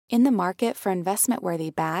In the market for investment-worthy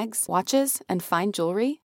bags, watches, and fine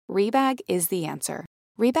jewelry, Rebag is the answer.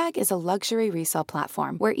 Rebag is a luxury resale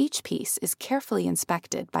platform where each piece is carefully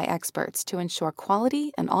inspected by experts to ensure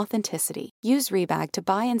quality and authenticity. Use Rebag to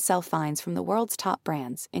buy and sell finds from the world's top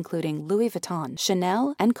brands, including Louis Vuitton,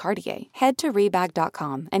 Chanel, and Cartier. Head to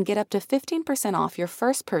Rebag.com and get up to 15% off your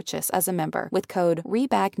first purchase as a member with code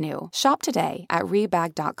REBAGNEW. Shop today at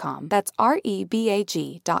Rebag.com. That's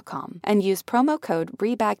REBAG.com. And use promo code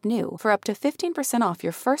REBAGNEW for up to 15% off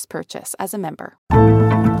your first purchase as a member.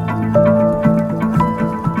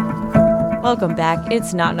 Welcome back.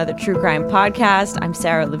 It's Not Another True Crime Podcast. I'm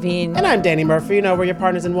Sarah Levine. And I'm Danny Murphy. You know, we're your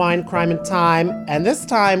partners in wine, crime, and time. And this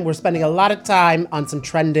time, we're spending a lot of time on some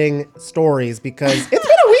trending stories because it's been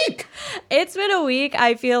a week. It's been a week.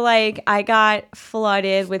 I feel like I got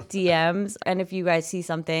flooded with DMs. And if you guys see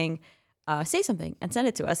something, say something and send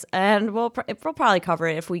it to us. And we'll probably cover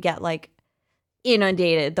it if we get like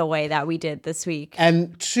inundated the way that we did this week.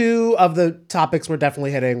 And two of the topics we're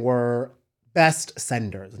definitely hitting were best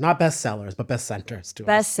senders, not best sellers, but best senders to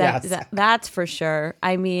us. Yes. That's for sure.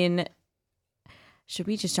 I mean, should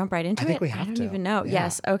we just jump right into it? I think we have to. I don't even know. Yeah.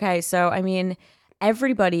 Yes. Okay. So, I mean,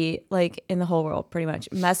 everybody like in the whole world pretty much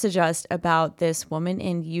messaged us about this woman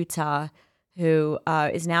in Utah who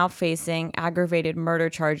is now facing aggravated murder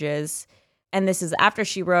charges. And this is after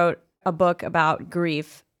she wrote a book about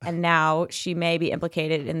grief. And now she may be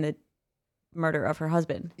implicated in the murder of her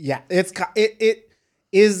husband. Yeah. It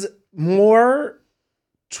is more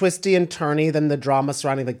twisty and turny than the drama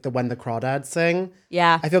surrounding like the When the Crawdads Sing.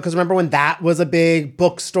 Yeah. I feel, because remember when that was a big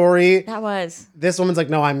book story? That was. This woman's like,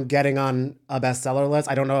 no, I'm getting on a bestseller list.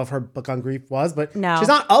 I don't know if her book on grief was, but no. She's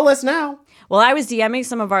on a list now. Well, I was DMing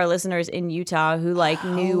some of our listeners in Utah who like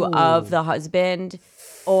knew of the husband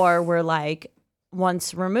or were like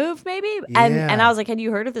once removed maybe. Yeah. And I was like, had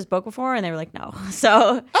you heard of this book before? And they were like, no.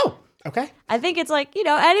 So okay. I think it's like, you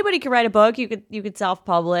know, anybody could write a book. You could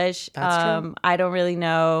self-publish. That's true. I don't really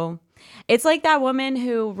know. It's like that woman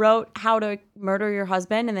who wrote How to Murder Your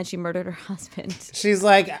Husband, and then she murdered her husband. She's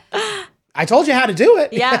like, I told you how to do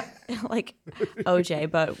it. Yeah, like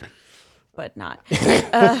OJ, but not.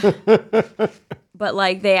 But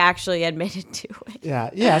like they actually admitted to it.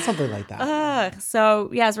 Yeah, something like that. So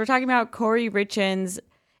yes, we're talking about Kouri Richins,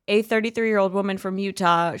 a 33-year-old woman from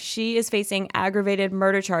Utah. She is facing aggravated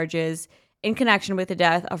murder charges in connection with the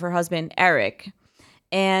death of her husband, Eric.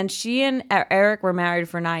 And she and Eric were married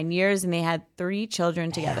for 9 years, and they had 3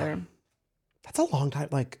 children together. That's a long time.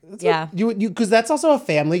 Like, yeah, you because that's also a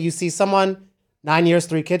family. You see someone 9 years,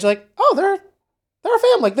 3 kids. You're like, oh, they're a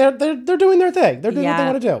family. Like they're doing their thing. They're doing what they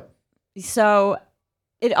want to do. So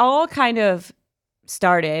it all kind of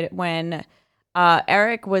started when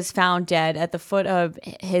Eric was found dead at the foot of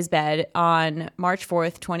his bed on March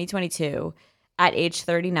 4th, 2022, at age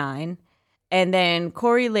 39. And then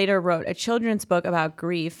Kouri later wrote a children's book about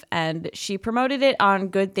grief, and she promoted it on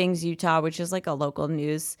Good Things Utah, which is like a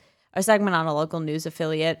segment on a local news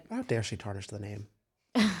affiliate. How dare she tarnish the name?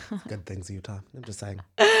 Good Things Utah. I'm just saying.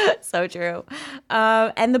 So true.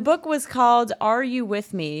 And the book was called Are You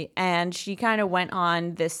With Me? And she kind of went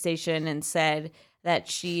on this station and said that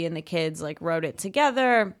she and the kids like wrote it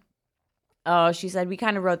together. She said, we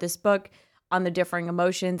kind of wrote this book on the differing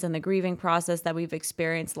emotions and the grieving process that we've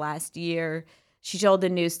experienced last year. She told the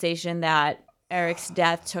news station that Eric's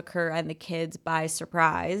death took her and the kids by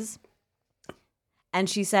surprise. And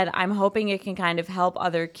she said, I'm hoping it can kind of help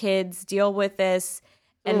other kids deal with this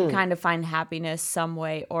and kind of find happiness some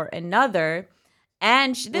way or another.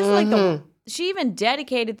 And she even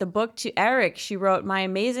dedicated the book to Eric. She wrote, my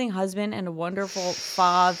amazing husband and a wonderful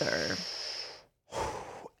father.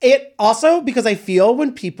 It also, because I feel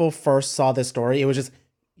when people first saw this story, it was just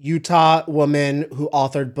Utah woman who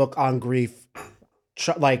authored book on grief,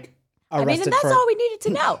 arrested. I mean, and that's all we needed to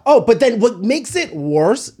know. Oh, but then what makes it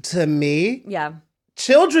worse to me? Yeah.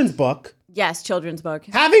 Children's book. Yes, children's book.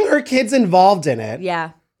 Having her kids involved in it.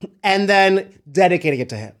 Yeah. And then dedicating it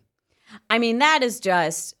to him. I mean, that is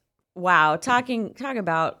just, wow. Talk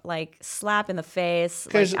about like slap in the face.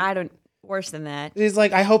 Like, worse than that. He's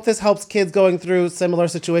like, I hope this helps kids going through similar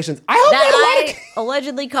situations. I hope that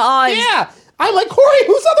allegedly caused. Yeah. I'm like, Kouri,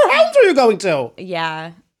 whose other house are you going to?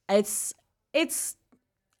 Yeah. It's,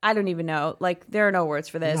 I don't even know. Like, there are no words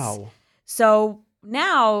for this. No. So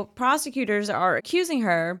now prosecutors are accusing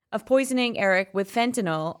her of poisoning Eric with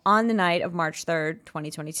fentanyl on the night of March 3rd,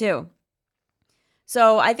 2022.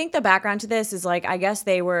 So I think the background to this is like, I guess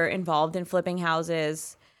they were involved in flipping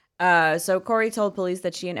houses. So Kouri told police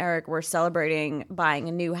that she and Eric were celebrating buying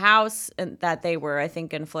a new house and that they were, I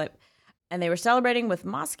think, going to flip. And they were celebrating with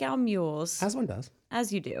Moscow mules. As one does.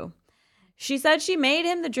 As you do. She said she made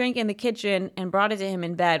him the drink in the kitchen and brought it to him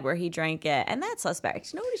in bed where he drank it. And that's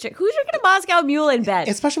suspect. Who's drinking a Moscow Mule in bed?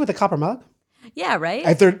 Especially with a copper mug. Yeah, right?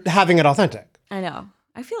 If they're having it authentic. I know.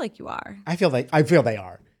 I feel like you are. I feel they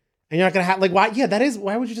are. And you're not going to have, like, why? Yeah, that is,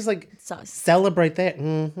 why would you just, like, celebrate that?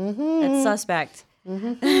 That's suspect.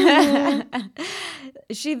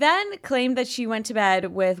 She then claimed that she went to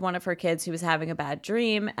bed with one of her kids who was having a bad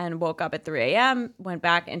dream and woke up at 3 a.m., went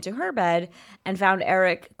back into her bed, and found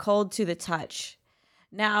Eric cold to the touch.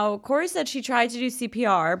 Now, Kouri said she tried to do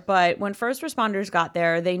CPR, but when first responders got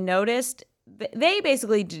there, they noticed, they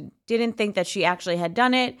basically didn't think that she actually had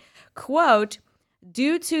done it. Quote,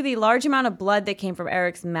 due to the large amount of blood that came from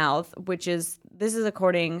Eric's mouth, this is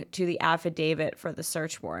according to the affidavit for the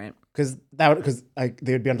search warrant. Because they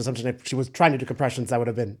would be under assumption if she was trying to do compressions, that would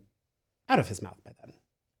have been out of his mouth by then.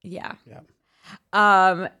 Yeah.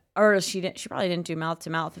 Yeah. Or she probably didn't do mouth to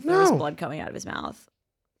mouth if there was blood coming out of his mouth.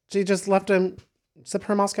 She just left him sip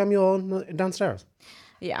her Moscow Mule downstairs.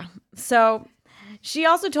 Yeah. So she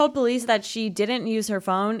also told police that she didn't use her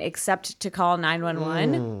phone except to call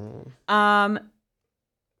 911.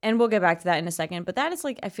 And we'll get back to that in a second. But that is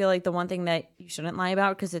I feel like the one thing that you shouldn't lie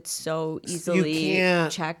about because it's so easily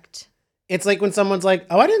checked. It's like when someone's like,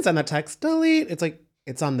 oh, I didn't send that text, delete. It's like,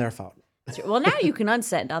 it's on their phone. Well, now you can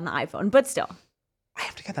unsend on the iPhone, but still. I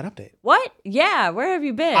have to get that update. What? Yeah, where have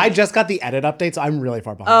you been? I just got the edit update, so I'm really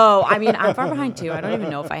far behind. Oh, I mean, I'm far behind too. I don't even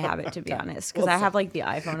know if I have it, to be honest, because I have the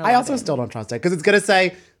iPhone 11. I also still don't trust it because it's going to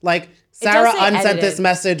say, Sarah unsent edited. This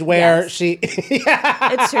message where she...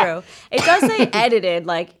 Yeah. It's true. It does say edited,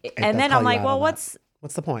 and then I'm like, well, what's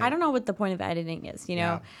the point? I don't know what the point of editing is, you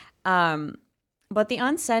know? Yeah. But the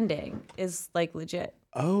unsending is, legit.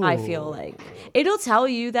 Oh. I feel like it'll tell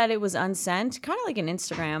you that it was unsent, kind of like an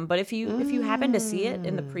Instagram. But if you happen to see it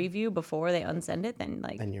in the preview before they unsend it, then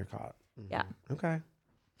then you're caught. Mm-hmm. Yeah. Okay.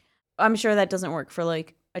 I'm sure that doesn't work for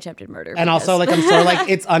attempted murder. And also I'm sure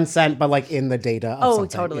it's unsent, but in the data. Of something.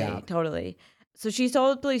 Totally, yeah. totally. So she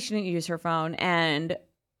told police she didn't use her phone, and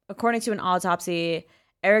according to an autopsy,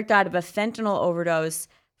 Eric died of a fentanyl overdose.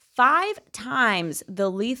 5 times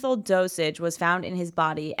the lethal dosage was found in his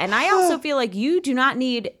body. And I also feel like you do not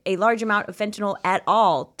need a large amount of fentanyl at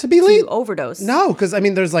all to overdose. No, because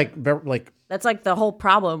there's that's the whole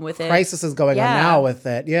problem with it. Crisis is going on now with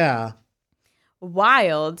it. Yeah.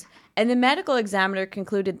 Wild. And the medical examiner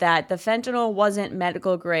concluded that the fentanyl wasn't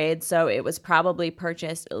medical grade, so it was probably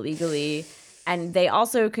purchased illegally. And they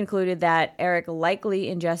also concluded that Eric likely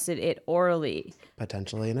ingested it orally.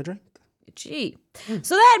 Potentially in a drink. Gee.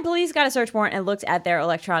 So then police got a search warrant and looked at their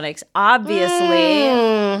electronics. Obviously.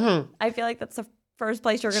 I feel like that's the first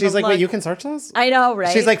place you're going to look. She's like, wait, you can search this? I know,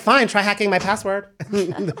 right? She's like, fine, try hacking my password.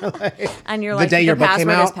 And you're like, the day your book came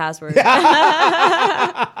out is password.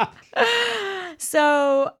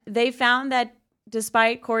 So they found that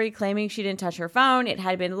despite Kouri claiming she didn't touch her phone, it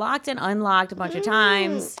had been locked and unlocked a bunch of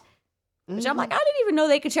times. Which I'm like, I didn't even know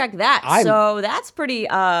they could check that. So that's pretty...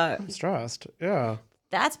 I'm stressed. Yeah.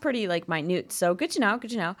 That's pretty minute. So good to know.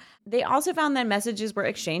 Good to know. They also found that messages were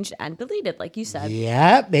exchanged and deleted, like you said.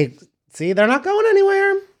 Yeah. They're not going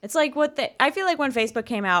anywhere. It's I feel like when Facebook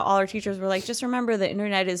came out, all our teachers were like, just remember the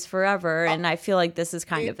internet is forever. And I feel like this is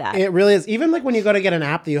kind of that. It really is. Even when you go to get an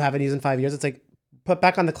app that you haven't used in 5 years, it's put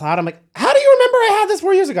back on the cloud. I'm like, how do you remember I had this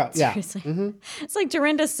 4 years ago? Seriously. Yeah. Mm-hmm. It's like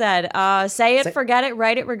Dorinda said, say it, forget it,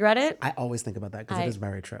 write it, regret it. I always think about that because it is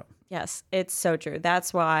very true. Yes, it's so true.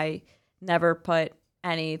 That's why never put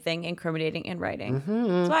anything incriminating in writing. Mm-hmm.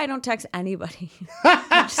 That's why I don't text anybody.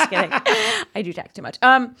 I'm just kidding. I do text too much.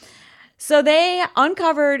 So they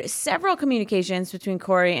uncovered several communications between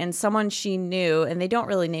Kouri and someone she knew, and they don't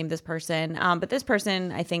really name this person, but this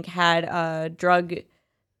person, I think, had drug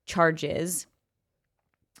charges.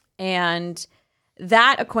 And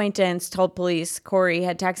that acquaintance told police Kouri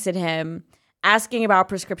had texted him asking about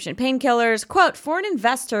prescription painkillers, quote, for an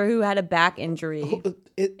investor who had a back injury.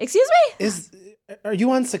 Excuse me? Are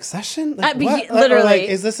you on Succession? Literally.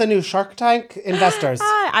 Is this a new Shark Tank investors?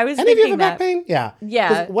 I was Any thinking of you have a back pain? Yeah.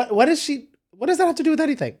 Yeah. What does that have to do with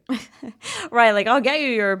anything? Right. I'll get you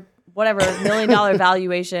your whatever $1 million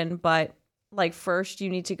valuation, but first you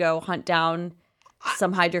need to go hunt down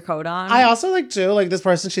some hydrocodone. I also too, this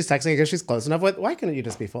person she's texting because she's close enough with, why couldn't you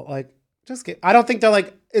just be full? Just get, I don't think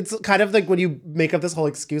they're it's kind of when you make up this whole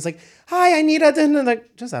excuse, hi, I need a,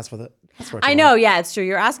 just ask for the. I know, yeah, it's true.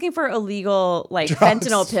 You're asking for illegal drugs.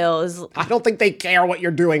 Fentanyl pills. I don't think they care what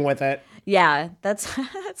you're doing with it. Yeah, that's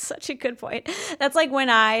such a good point. That's like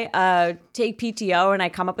when I take PTO and I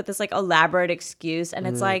come up with this elaborate excuse, and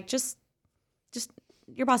it's just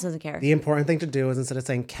your boss doesn't care. The important thing to do is instead of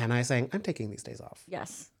saying, can I, saying, I'm taking these days off.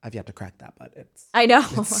 Yes. I've yet to crack that, but I know.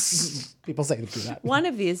 People say to do that. One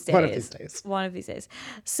of these days. One of these days. One of these days.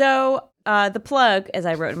 So the plug, as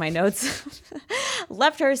I wrote in my notes,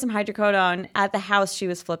 left her some hydrocodone at the house she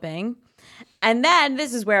was flipping. And then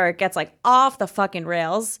this is where it gets like off the fucking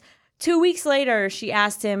rails. 2 weeks later, she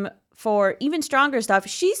asked him for even stronger stuff.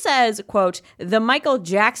 She says, quote, the Michael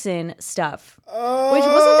Jackson stuff. Which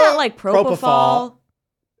wasn't that like propofol?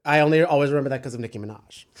 I only always remember that because of Nicki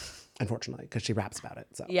Minaj, unfortunately, because she raps about it.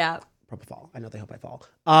 So Yeah. propofol. I know they hope I fall.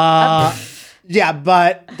 Yeah,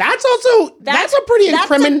 but that's a pretty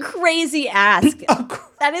incriminating. That's a crazy ask.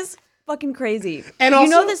 That is fucking crazy. And you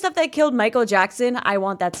know also- the stuff that killed Michael Jackson? I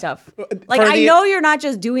want that stuff. Like, I know you're not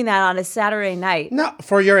just doing that on a Saturday night. No,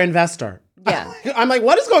 for your investor. Yeah. I'm like,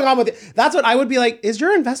 what is going on with it? That's what I would be like, is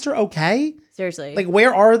your investor okay? Seriously. Like,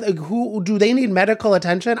 where are who do they need medical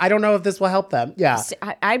attention? I don't know if this will help them. Yeah.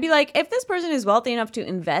 I'd be like, if this person is wealthy enough to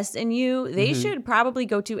invest in you, they should probably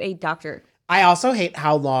go to a doctor. I also hate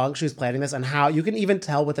how long she was planning this and how you can even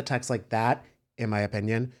tell with a text like that, in my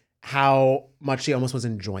opinion, how much she almost was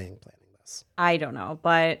enjoying planning this. I don't know,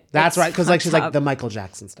 but That's right, because like she's like up. the Michael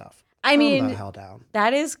Jackson stuff. I mean, Calm the hell down.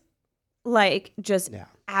 that is like just Yeah.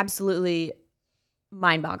 absolutely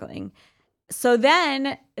mind-boggling. So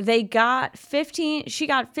then they got she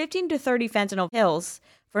got 15 to 30 fentanyl pills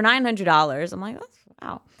for $900. I'm like, that's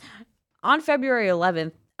wow. On February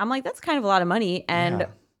 11th, I'm like, that's kind of a lot of money. And Yeah.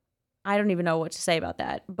 I don't even know what to say about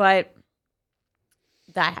that. But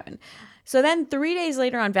that happened. So then 3 days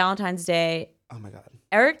later on Valentine's Day, Oh my God.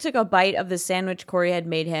 Eric took a bite of the sandwich Kouri had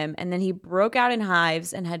made him, and then he broke out in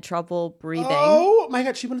hives and had trouble breathing. Oh my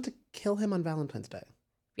God. She wanted to kill him on Valentine's Day.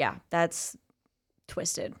 Yeah, that's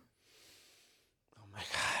twisted. Oh my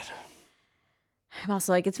God. I'm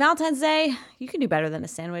also like, it's Valentine's Day. You can do better than a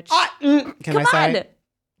sandwich. Can Come I say? on.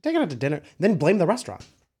 Take it out to dinner. Then blame the restaurant.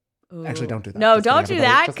 Ooh. Actually, don't do that. No, Just kidding, don't do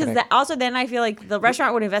everybody. that, Just because kidding. also then I feel like the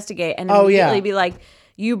restaurant would investigate and Oh, yeah. immediately be like,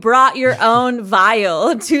 you brought your own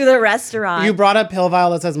vial to the restaurant. You brought a pill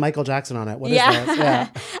vial that says Michael Jackson on it. What is this? Yeah.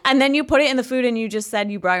 And then you put it in the food and you just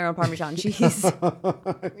said you brought your own Parmesan cheese.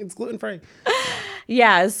 It's gluten-free.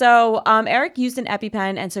 Yeah, so Eric used an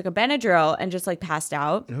EpiPen and took a Benadryl and just like passed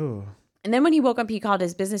out. Ooh. And then when he woke up, he called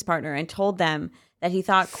his business partner and told them that he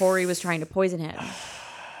thought Kouri was trying to poison him.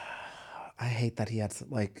 I hate that he had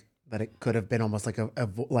like that. It could have been almost like a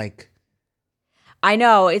like. I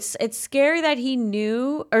know it's scary that he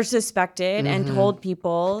knew or suspected and told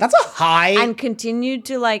people. That's a high. And continued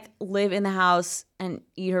to like live in the house and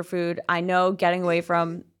eat her food. I know getting away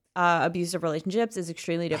from abusive relationships is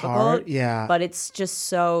extremely difficult. Hard, yeah. But it's just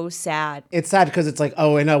so sad. It's sad because it's like,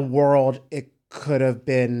 oh, in a world it could have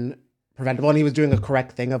been preventable, and he was doing a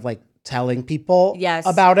correct thing of like telling people Yes.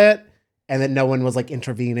 about it, and that no one was like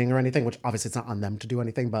intervening or anything. Which obviously it's not on them to do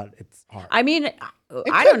anything, but it's hard. I mean,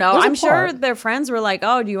 I don't know. there's a I'm sure part. their friends were like,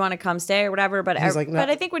 "Oh, do you want to come stay or whatever?" But He's like, no. but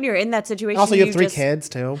I think when you're in that situation, Also, you have three just- kids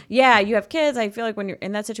too. Yeah, you have kids. I feel like when you're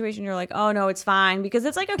in that situation, you're like, "Oh no, it's fine," because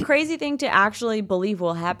it's like a crazy thing to actually believe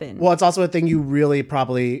will happen. Well, it's also a thing you really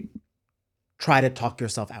probably try to talk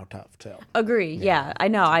yourself out of too. Agree. Yeah, I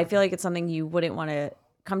know. I feel like it's something you wouldn't want to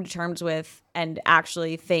come to terms with and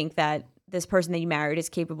actually think that this person that you married is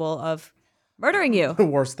capable of murdering you. The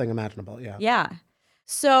worst thing imaginable. Yeah. Yeah.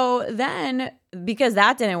 So then, because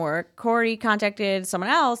that didn't work, Kouri contacted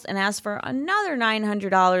someone else and asked for another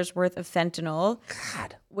 $900 worth of fentanyl,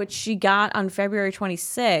 God. which she got on February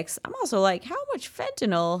 26th. I'm also like, how much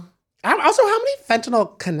fentanyl? Also, how many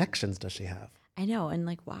fentanyl connections does she have? I know. And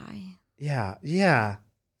like, why? Yeah. Yeah.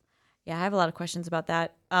 Yeah, I have a lot of questions about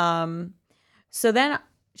that. So then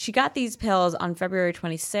she got these pills on February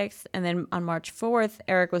 26th, and then on March 4th,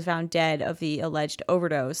 Eric was found dead of the alleged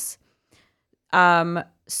overdose.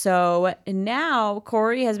 So now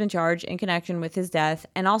Kouri has been charged in connection with his death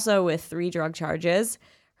and also with 3 drug charges.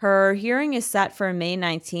 Her hearing is set for May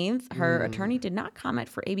 19th. Her attorney did not comment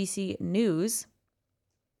for ABC News.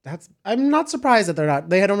 I'm not surprised that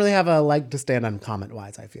they don't really have a leg to stand on comment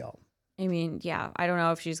wise, I feel. I mean, yeah, I don't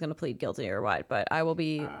know if she's going to plead guilty or what, but I will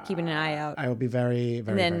be keeping an eye out. I will be very,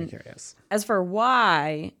 very, very curious. As for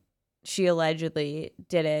why she allegedly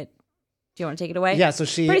did it, do you want to take it away? Yeah, so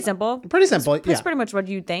she... Pretty simple. Pretty simple, That's yeah. pretty much what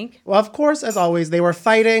you'd think. Well, of course, as always, they were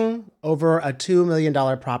fighting over a $2 million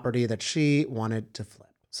property that she wanted to flip.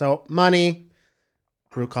 So money,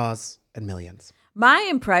 root cause, and millions. My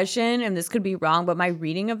impression, and this could be wrong, but my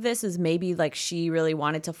reading of this is maybe like she really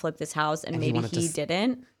wanted to flip this house and maybe he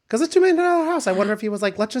didn't. Because it's $2 million house. I wonder if he was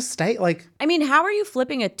like, let's just stay. Like, I mean, how are you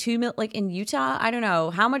flipping a like in Utah? I don't know.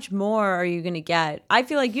 How much more are you going to get? I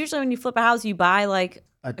feel like usually when you flip a house, you buy like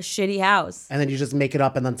a shitty house. And then you just make it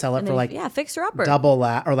up and then sell it for like fixer upper, double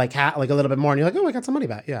that, or like like a little bit more. And you're like, oh, I got some money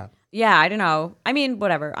back. Yeah. Yeah, I don't know. I mean,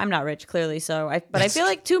 whatever. I'm not rich, clearly. But I feel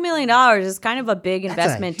like $2 million is kind of a big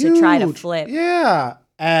investment to try to flip. Yeah.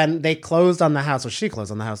 And they closed on the house, or she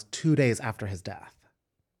closed on the house 2 days after his death.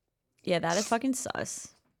 Yeah, that is fucking sus.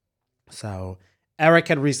 So Eric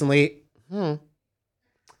has recently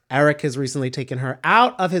taken her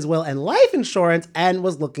out of his will and life insurance and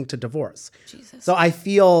was looking to divorce. Jesus. So I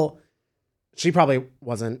feel she probably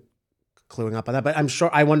wasn't cluing up on that, but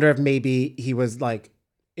I wonder if maybe he was like,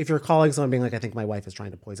 if you're calling someone being like, I think my wife is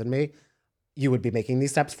trying to poison me, you would be making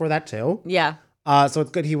these steps for that too. Yeah. So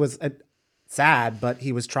it's good. He was sad, but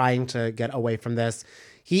he was trying to get away from this.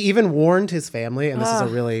 He even warned his family, and this is a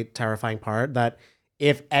really terrifying part, that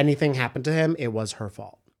if anything happened to him, it was her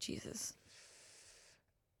fault. Jesus.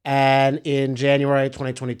 And in January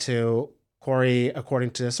 2022, Kouri,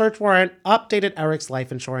 according to a search warrant, updated Eric's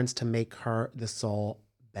life insurance to make her the sole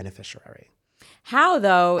beneficiary. How,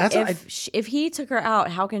 though? If he took her out,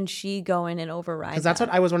 how can she go in and override? Because that's what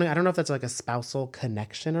I was wondering. I don't know if that's like a spousal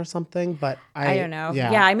connection or something, but I don't know.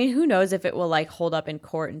 Yeah, I mean, who knows if it will like hold up in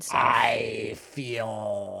court and stuff. I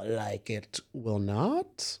feel like it will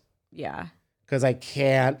not. Yeah. Because I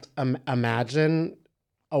can't imagine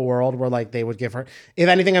a world where like they would give her. If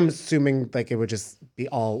anything, I'm assuming like it would just be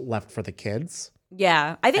all left for the kids.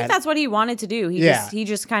 Yeah, I think that's what he wanted to do. He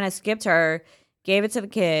just kind of skipped her, gave it to the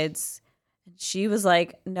kids. She was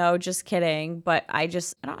like, no, just kidding. But I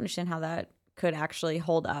don't understand how that could actually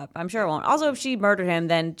hold up. I'm sure it won't. Also, if she murdered him,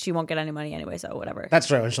 then she won't get any money anyway. So whatever. That's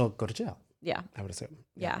true. And she'll go to jail. Yeah. I would assume.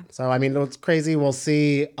 Yeah. So, I mean, it's crazy. We'll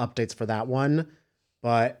see updates for that one.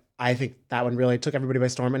 But I think that one really took everybody by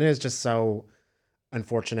storm. And it is just so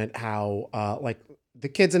unfortunate how, like, the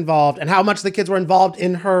kids involved and how much the kids were involved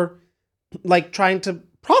in her, like, trying to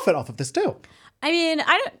profit off of this too. I mean,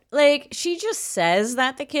 she just says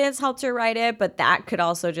that the kids helped her write it, but that could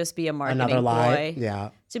also just be a marketing Another lie. ploy. Yeah.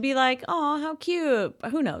 To be like, oh, how cute.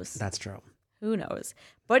 Who knows? That's true. Who knows?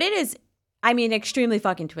 But it is, I mean, extremely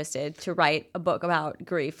fucking twisted to write a book about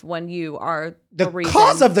grief when you are the reason.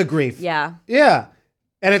 Cause of the grief. Yeah. Yeah.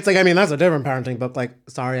 And it's like, I mean, that's a different parenting book. Like,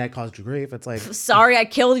 sorry, I caused you grief. It's like, sorry, I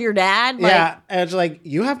killed your dad. Like, yeah. And it's like,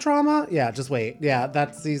 you have trauma? Yeah, just wait. Yeah,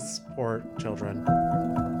 that's these poor children.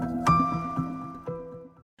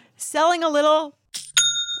 Selling a little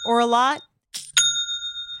or a lot?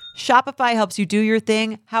 Shopify helps you do your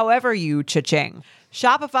thing however you cha-ching.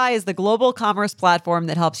 Shopify is the global commerce platform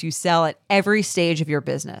that helps you sell at every stage of your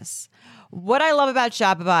business. What I love about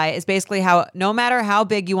Shopify is basically how no matter how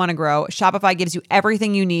big you want to grow, Shopify gives you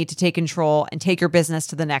everything you need to take control and take your business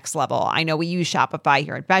to the next level. I know we use Shopify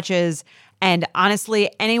here at Betches, and honestly,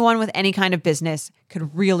 anyone with any kind of business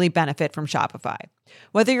could really benefit from Shopify.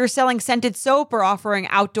 Whether you're selling scented soap or offering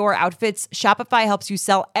outdoor outfits, Shopify helps you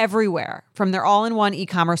sell everywhere, from their all-in-one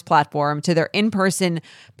e-commerce platform to their in-person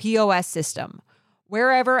POS system.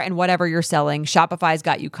 Wherever and whatever you're selling, Shopify's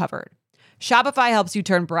got you covered. Shopify helps you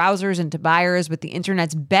turn browsers into buyers with the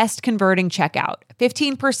internet's best converting checkout,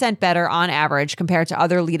 15% better on average compared to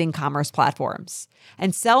other leading commerce platforms.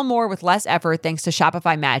 And sell more with less effort thanks to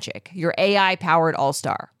Shopify Magic, your AI-powered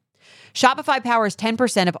all-star. Shopify powers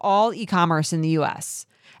 10% of all e-commerce in the U.S.,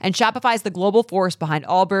 and Shopify is the global force behind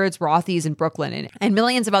Allbirds, Rothy's, and Brooklyn, and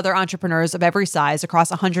millions of other entrepreneurs of every size across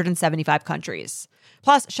 175 countries.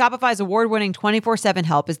 Plus, Shopify's award-winning 24/7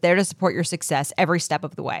 help is there to support your success every step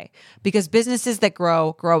of the way, because businesses that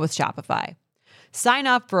grow, grow with Shopify. Sign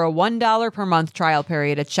up for a $1 per month trial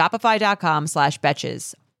period at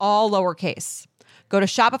shopify.com/betches, all lowercase. Go to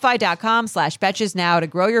shopify.com/betches now to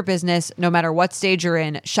grow your business no matter what stage you're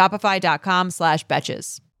in.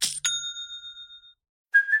 Shopify.com/betches.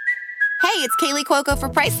 Hey, it's Kaylee Cuoco for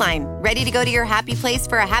Priceline. Ready to go to your happy place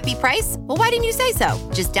for a happy price? Well, why didn't you say so?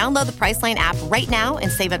 Just download the Priceline app right now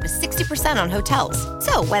and save up to 60% on hotels.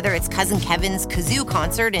 So whether it's Cousin Kevin's Kazoo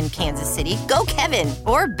Concert in Kansas City, go Kevin,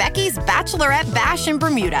 or Becky's Bachelorette Bash in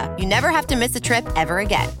Bermuda, you never have to miss a trip ever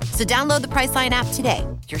again. So download the Priceline app today.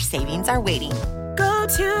 Your savings are waiting. Go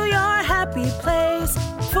to your happy place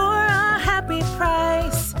for a happy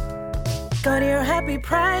price. Go to your happy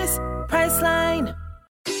price, Priceline.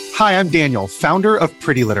 Hi, I'm Daniel, founder of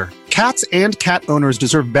Pretty Litter. Cats and cat owners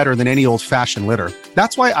deserve better than any old-fashioned litter.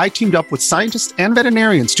 That's why I teamed up with scientists and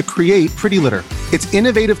veterinarians to create Pretty Litter. Its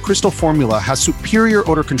innovative crystal formula has superior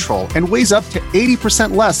odor control and weighs up to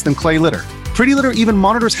 80% less than clay litter. Pretty Litter even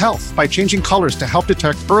monitors health by changing colors to help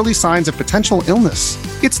detect early signs of potential illness.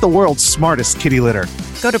 It's the world's smartest kitty litter.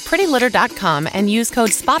 Go to prettylitter.com and use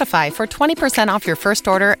code SPOTIFY for 20% off your first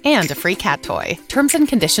order and a free cat toy. Terms and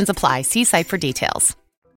conditions apply. See site for details.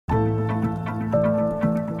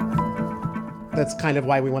 that's kind of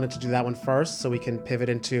why we wanted to do that one first, so we can pivot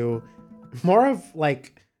into more of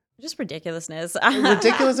like Just ridiculousness.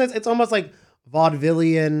 ridiculousness. It's almost like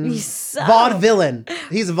vaudevillian. He's Vaudevillain.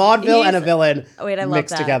 He's vaudeville and a villain Wait, I love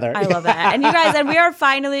mixed that. together. I love that. And you guys, and we are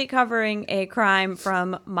finally covering a crime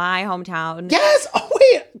from my hometown. Yes. Oh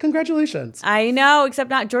wait, congratulations. I know, except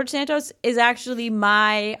not. George Santos is actually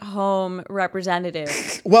my home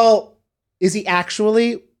representative Well, is he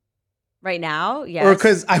actually? right now. Yes. Or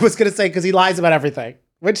because I was gonna say because he lies about everything.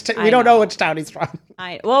 We don't know which town he's from.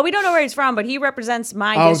 Well, we don't know where he's from, but he represents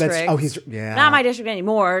my district. He's Not my district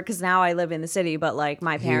anymore because now I live in the city, but like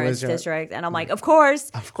my parents' district. And I'm like, of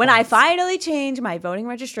course, when I finally change my voting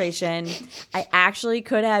registration, I actually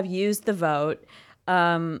could have used the vote.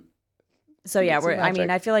 So yeah,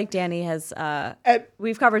 I feel like Danny has.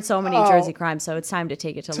 We've covered so many Jersey crimes, so it's time to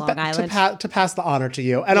take it to Long Island to pass the honor to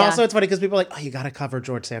you. And also, it's funny because people are like, "Oh, you got to cover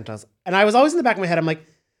George Santos," and I was always in the back of my head, I'm like,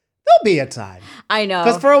 "There'll be a time." I know,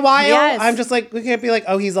 because for a while, I'm just like, we can't be like,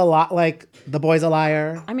 "Oh, he's a lot like the boy's a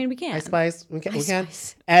liar." I mean, we can't. Ice Spice, we can.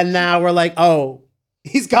 And now we're like, "Oh,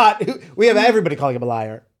 we have everybody calling him a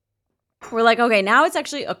liar." We're like, okay, now it's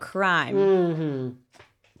actually a crime. Mm-hmm.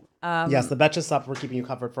 Yes, the Betches up. We're keeping you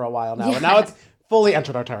covered for a while now, and now it's fully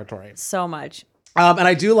entered our territory. So much. And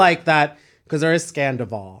I do like that because there is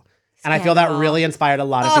Scandival. And I feel that really inspired a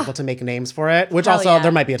lot of people to make names for it, which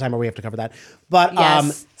there might be a time where we have to cover that. But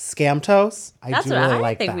SCAMtos, That's do what really I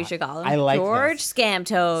like think that. we should call him. I like George this.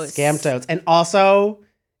 SCAMtos. SCAMtos. And also,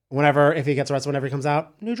 if he gets arrested, whenever he comes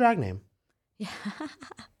out, new drag name. Yeah.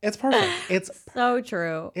 It's perfect. It's so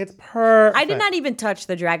true. It's perfect. I did not even touch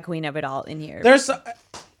the drag queen of it all in here.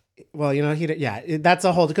 Well, he did. Yeah, that's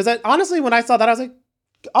a whole. Because honestly, when I saw that, I was like,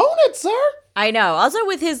 own it, sir. I know. Also,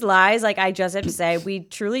 with his lies, like I just have to say, we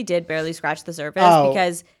truly did barely scratch the surface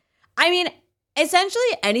because, I mean, essentially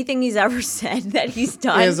anything he's ever said that he's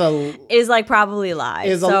done is like probably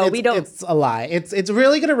lies. It's a lie. It's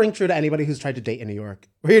really gonna ring true to anybody who's tried to date in New York.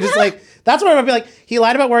 Where you're just like, that's where I'm gonna be like, he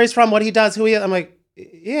lied about where he's from, what he does, who he is. I'm like,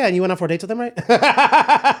 yeah, and you went on 4 dates with him, right?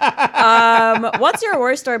 What's your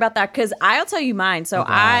worst story about that? Because I'll tell you mine. So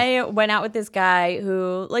I went out with this guy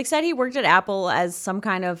who said he worked at Apple as some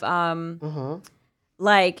kind of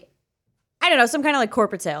like, I don't know, some kind of like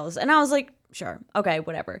corporate sales. And I was like, sure, okay,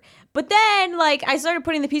 whatever. But then like I started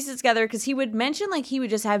putting the pieces together because he would mention like he would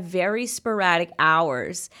just have very sporadic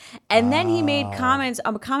hours. And then he made a comment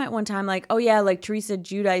one time like, oh yeah, like Teresa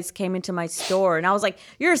Giudice came into my store. And I was like,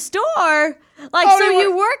 your store? Like,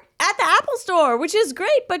 you work at the Apple store, which is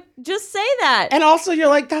great, but just say that. And also you're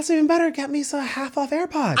like, that's even better. Get me some half off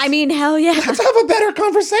AirPods. I mean, hell yeah. Let's have a better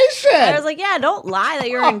conversation. I was like, yeah, don't lie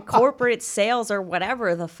that you're in corporate sales or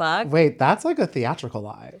whatever the fuck. Wait, that's like a theatrical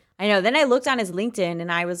lie. I know. Then I looked on his LinkedIn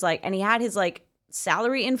and I was like, and he had his like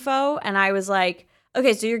salary info. And I was like,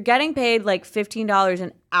 okay, so you're getting paid like $15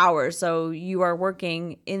 an hour. So you are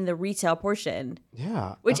working in the retail portion.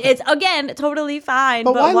 Yeah. Which is, again, totally fine.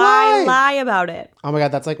 But why lie about it? Oh my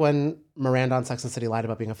God, that's like when Miranda on Sex and the City lied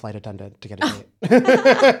about being a flight attendant to get a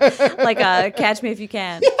date. Like Catch Me If You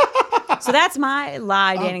Can. So that's my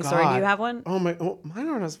lie dating story. Do you have one? Mine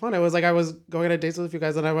aren't as fun. It was like I was going on a date with a few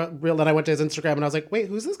guys and I went to his Instagram and I was like, wait,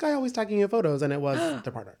 who's this guy always tagging you in photos? And it was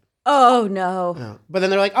their partner. Oh, no. Yeah. But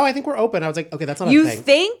then they're like, oh, I think we're open. I was like, okay, that's not a thing. You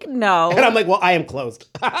think? No. And I'm like, well, I am closed.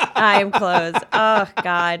 I am closed. Oh,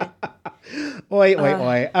 God.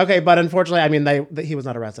 Oi. Okay, but unfortunately, I mean, he was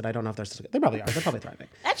not arrested. I don't know if they're still. They probably are. They're probably thriving.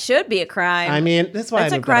 That should be a crime. I mean, that's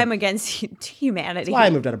a crime against humanity. That's why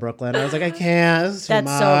I moved out of Brooklyn. I was like, I can't. This is That's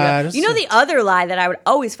too so much. good. You know, the other lie that I would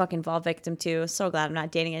always fucking fall victim to, so glad I'm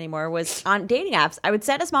not dating anymore, was on dating apps. I would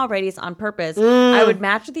set a small radius on purpose. I would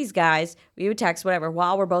match with these guys. We would text, whatever,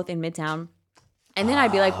 while we're both in Midtown. And then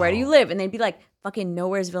I'd be like, where do you live? And they'd be like, fucking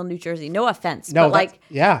Nowheresville, New Jersey. No offense. No, but like,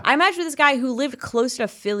 yeah. I matched with this guy who lived closer to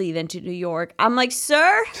Philly than to New York. I'm like,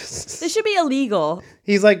 sir, this should be illegal.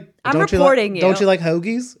 He's like, I'm reporting you. Don't you like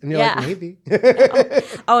hoagies? And you're like, maybe.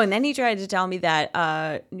 And then he tried to tell me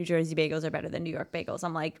that New Jersey bagels are better than New York bagels.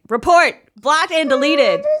 I'm like, report, blocked and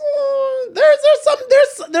deleted.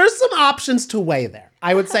 There's some options to weigh there.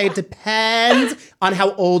 I would say it depends on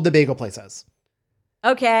how old the bagel place is.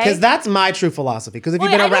 Okay. Because that's my true philosophy. Because if you've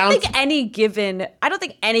been around, I don't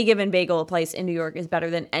think any given bagel place in New York is better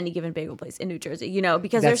than any given bagel place in New Jersey. You know,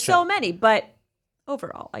 because there's so many. But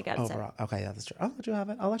overall, I gotta say. Okay, yeah, that's true. I'll let you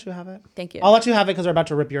have it. Thank you. I'll let you have it because we're about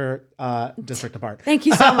to rip your district apart. Thank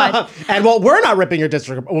you so much. And well, we're not ripping your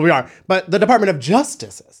district. Well, we are, but the Department of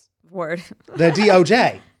Justice is. Word. The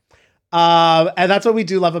DOJ. And that's what we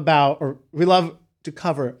do love about, or we love to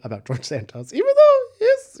cover about George Santos, even though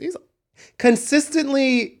he's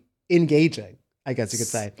consistently engaging, I guess you could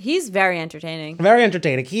say. He's very entertaining. Very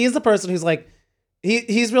entertaining. He is the person who's like,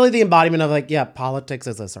 he's really the embodiment of like, yeah, politics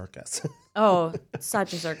is a circus. Oh,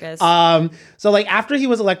 such a circus. So like after he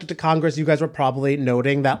was elected to Congress, you guys were probably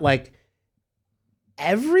noting that like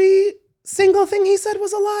every single thing he said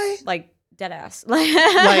was a lie. Like dead ass.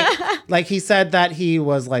 like he said that he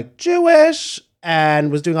was like Jewish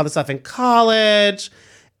and was doing all this stuff in college.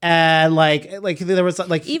 And like there was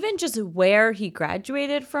like even just where he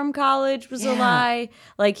graduated from college was a lie.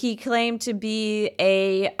 Like he claimed to be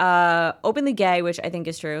a openly gay, which I think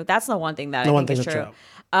is true. That's the one thing that I think is true.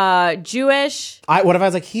 Jewish. What if I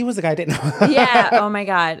was like, he was the guy I didn't know? Yeah. Oh my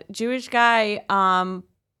God. Jewish guy and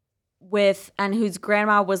whose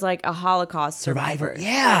grandma was like a Holocaust survivor.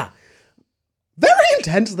 Yeah. Very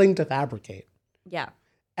intense thing to fabricate. Yeah.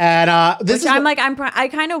 And I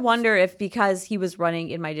kind of wonder if because he was running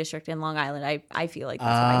in my district in Long Island, I feel like that's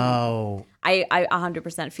why I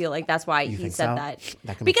 100% feel like that's why he said that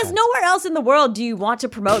because nowhere else in the world do you want to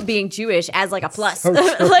promote being Jewish as like a plus. So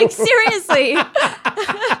like seriously.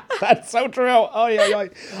 That's so true. Oh yeah.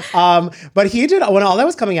 But he did when all that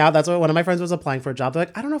was coming out. That's what one of my friends was applying for a job. They're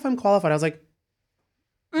like, I don't know if I'm qualified. I was like,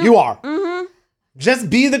 you are. Mm-hmm. Just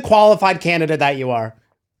be the qualified candidate that you are.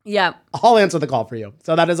 Yeah. I'll answer the call for you.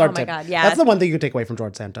 So that is our tip. Oh my God, yeah. That's the one thing you could take away from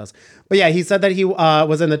George Santos. But yeah, he said that he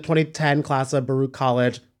was in the 2010 class of Baruch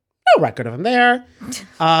College. No record of him there.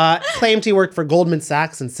 Claimed he worked for Goldman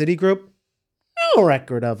Sachs and Citigroup. No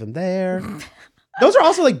record of him there. Those are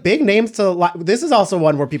also like big names to... This is also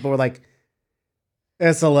one where people were like,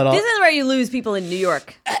 it's a little... This is where you lose people in New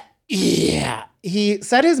York. Yeah. He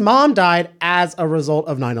said his mom died as a result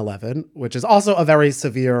of 9/11, which is also a very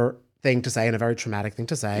severe thing to say and a very traumatic thing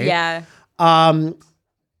to say. Yeah.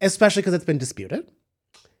 Especially because it's been disputed.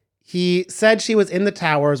 He said she was in the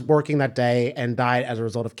towers working that day and died as a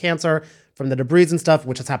result of cancer from the debris and stuff,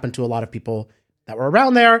 which has happened to a lot of people that were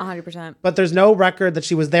around there. 100%. But there's no record that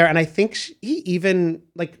she was there. And I think he even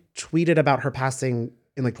like tweeted about her passing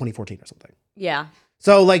in like 2014 or something. Yeah.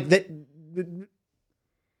 So like that.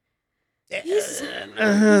 He's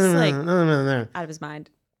like out of his mind.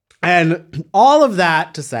 And all of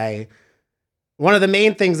that to say, one of the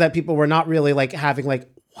main things that people were not really like having like,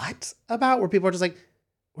 what about? Where people are just like,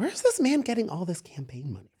 where's this man getting all this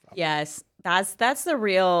campaign money from? Yes, that's the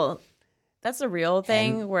real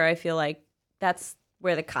thing where I feel like that's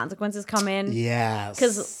where the consequences come in. Yes.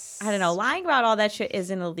 Because, I don't know, lying about all that shit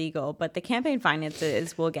isn't illegal, but the campaign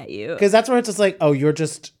finances will get you. Because that's where it's just like, oh, you're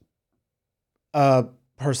just a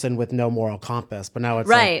person with no moral compass. But now it's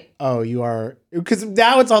right. Like, oh, you are. Because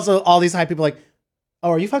now it's also all these high people like,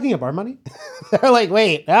 oh, are you fucking up our money? They're like,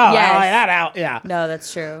 wait, oh, yes. I like that out. Yeah. No,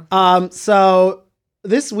 that's true. So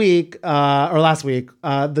this week, or last week,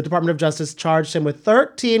 the Department of Justice charged him with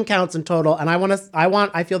 13 counts in total. And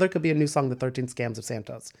I feel there could be a new song, The 13 Scams of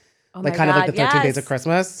Santos. Oh like my kind God, of like the 13 Days of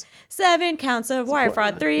Christmas. 7 counts of wire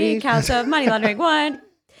fraud, 3 counts of money laundering, 1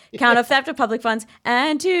 count of theft of public funds,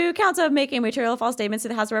 and 2 counts of making material false statements to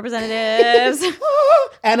the House of Representatives.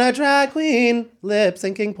 And a drag queen lip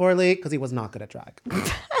syncing poorly because he was not good at drag.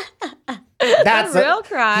 That's a real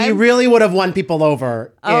crime. He really would have won people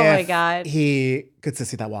over. Oh if my God. He could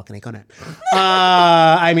see that walk and he couldn't.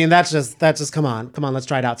 I mean, that's just come on, let's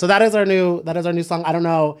try it out. So that is our new song. I don't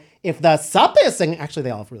know if the Sup is singing. Actually,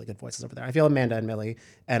 they all have really good voices over there. I feel Amanda and Millie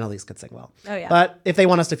and Elise could sing well. Oh yeah. But if they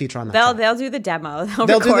want us to feature on that, they'll do the demo.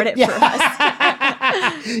 They'll record it for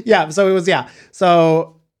us. Yeah. So it was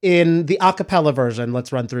So in the a cappella version,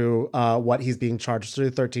 let's run through what he's being charged through.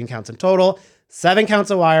 13 counts in total. 7 counts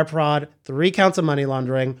of wire fraud, 3 counts of money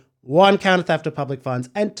laundering, 1 count of theft of public funds,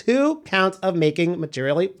 and 2 counts of making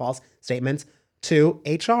materially false statements to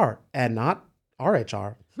HR and not our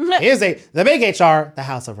HR. The big HR, the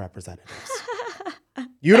House of Representatives.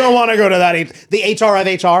 You don't want to go to the HR of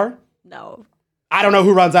HR? No. I don't know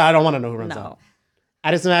who runs that. I don't want to know who runs that. No.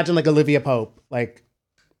 I just imagine like Olivia Pope, like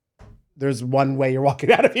there's one way you're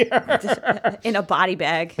walking out of here. In a body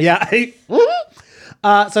bag. Yeah.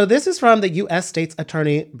 So this is from the U.S. State's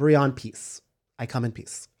Attorney Breon Peace. I come in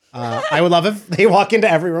peace. I would love if they walk into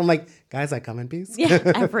every room like, guys, I come in peace. Yeah,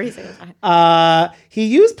 every single time. He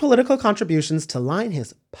used political contributions to line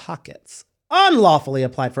his pockets. Unlawfully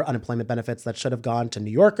applied for unemployment benefits that should have gone to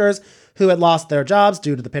New Yorkers who had lost their jobs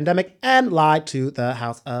due to the pandemic and lied to the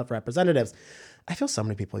House of Representatives. I feel so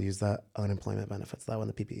many people use the unemployment benefits though in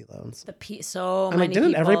the PPP loans. So many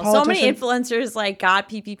influencers like got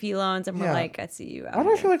PPP loans and were like, I see you out. Why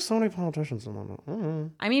do I feel like so many politicians in them? Mm-hmm.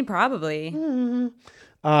 I mean, probably. Mm-hmm.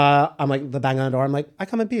 I'm like the bang on the door. I'm like, I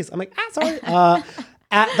come in peace. I'm like, sorry.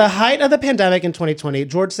 At the height of the pandemic in 2020,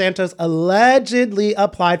 George Santos allegedly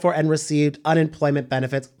applied for and received unemployment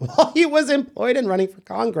benefits while he was employed and running for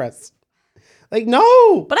Congress. Like,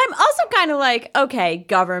 no. But I'm also kind of like, okay,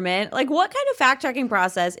 government, like what kind of fact-checking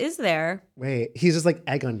process is there? Wait, he's just like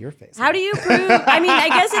egg on your face. How do you prove? I mean, I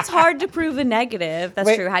guess it's hard to prove a negative.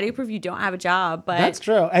 That's true. How do you prove you don't have a job? But that's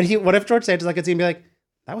true. And what if George Santos like it's gonna be like,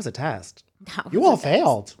 that was a test. You all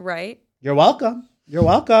failed. Right. You're welcome. You're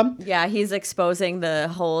welcome. Yeah, he's exposing the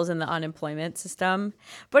holes in the unemployment system.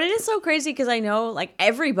 But it is so crazy because I know like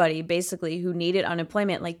everybody basically who needed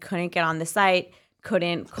unemployment like couldn't get on the site,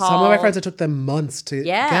 couldn't call. Some of my friends, it took them months to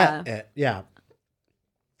get it. Yeah.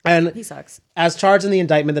 And he sucks. As charged in the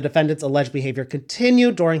indictment, the defendant's alleged behavior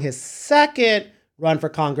continued during his second run for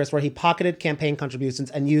Congress, where he pocketed campaign contributions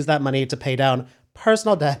and used that money to pay down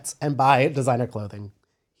personal debts and buy designer clothing.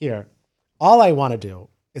 Here, all I want to do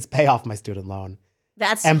is pay off my student loan.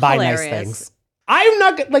 And buy hilarious. nice things. I'm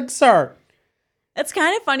not like, sir. It's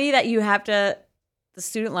kind of funny that you have to. The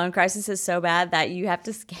student loan crisis is so bad that you have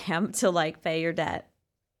to scam to like pay your debt.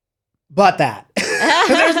 But that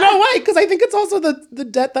there's no way, because I think it's also the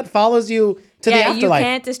debt that follows you to the afterlife. You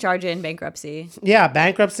can't discharge it in bankruptcy. Yeah,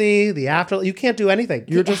 bankruptcy, the afterlife. You can't do anything.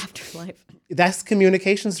 You're just afterlife. That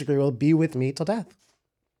communications degree will be with me till death.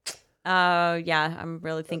 Yeah, I'm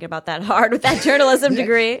really thinking about that hard with that journalism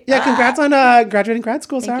degree. Yeah, congrats on graduating grad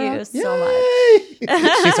school, Sarah. Thank you so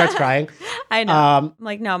much. She starts crying. I know. I'm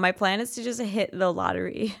like, no, my plan is to just hit the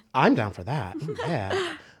lottery. I'm down for that.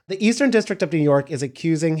 Yeah. The Eastern District of New York is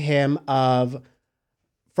accusing him of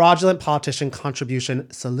fraudulent politician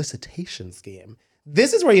contribution solicitation scheme.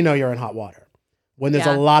 This is where you know you're in hot water, when there's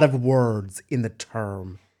a lot of words in the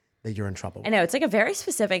term that you're in trouble with. I know. It's like a very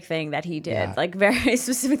specific thing that he did. Like very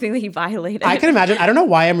specific thing that he violated. I can imagine. I don't know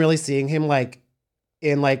why I'm really seeing him like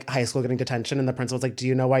in like high school getting detention, and the principal's like, do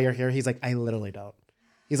you know why you're here? He's like, I literally don't.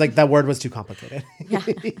 He's like, that word was too complicated. Yeah.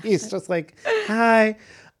 He's just like, hi.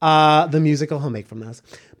 The musical he'll make from this.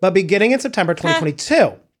 But beginning in September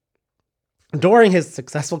 2022, during his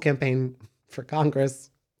successful campaign for Congress,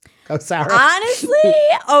 go Sarah. Honestly,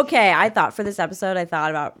 okay. I thought for this episode, I thought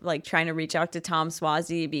about like trying to reach out to Tom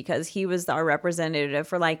Swazi because he was our representative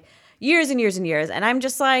for like years and years and years. And I'm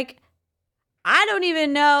just like, I don't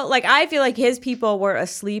even know. Like, I feel like his people were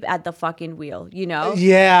asleep at the fucking wheel, you know?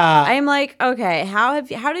 Yeah. I'm like, okay, how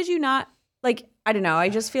did you not, like, I don't know. I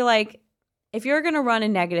just feel like if you're going to run a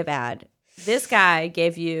negative ad, this guy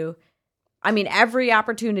gave you, I mean, every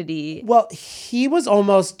opportunity. Well, he was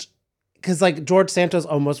almost, because like George Santos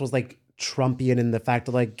almost was like Trumpian in the fact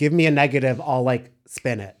of like, give me a negative, I'll like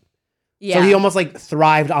spin it. Yeah. So he almost like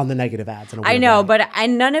thrived on the negative ads. In a weird I know, way. but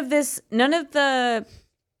none of the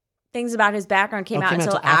things about his background came out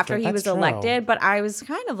until after he was elected. But I was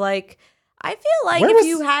kind of like, I feel like if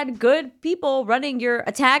you had good people running your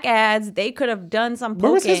attack ads, they could have done some poking.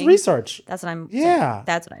 Where was his research? That's what I'm saying.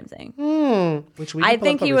 That's what I'm saying. I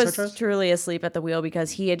think he was truly asleep at the wheel because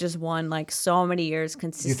he had just won like so many years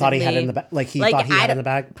consistently. You thought he had it in the bag? Like he thought he had it in the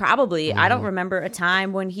bag? Probably. I don't remember a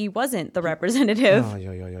time when he wasn't the representative.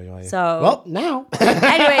 So well, now.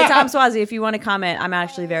 Anyway, Tom Swazi, if you want to comment, I'm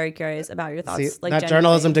actually very curious about your thoughts. See, like that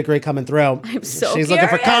journalism degree coming through. I'm so She's curious. looking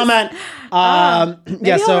for comment.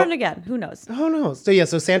 Maybe he'll run again. Who knows? Who knows?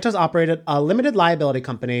 So Santos operated a limited liability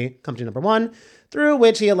company number one, through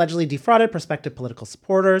which he allegedly defrauded prospective political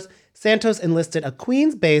supporters. Santos enlisted a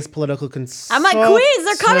Queens-based political consultant. I'm like, Queens,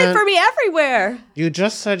 they're coming for me everywhere. You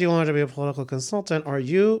just said you wanted to be a political consultant. Are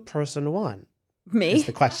you person one? Me? Is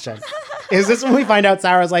the question. Is this when we find out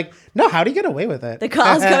Sarah's like, no, how do you get away with it? The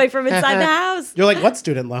call's coming from inside the house. You're like, what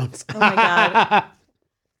student loans? Oh my God.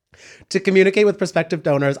 To communicate with prospective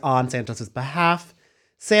donors on Santos's behalf,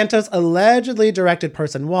 Santos allegedly directed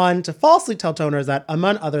person one to falsely tell donors that,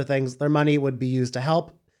 among other things, their money would be used to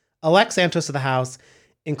help elect Santos to the House,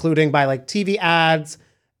 including by like TV ads,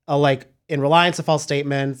 like in reliance of false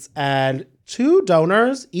statements. And two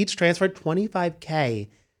donors each transferred $25,000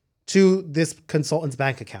 to this consultant's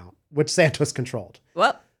bank account, which Santos controlled.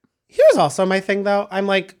 Well, here's also my thing, though. I'm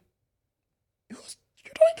like, you're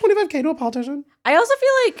doing $25,000 to a politician? I also feel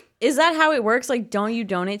like, is that how it works? Like, don't you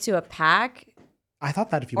donate to a PAC? I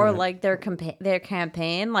thought that if you or wanted. like their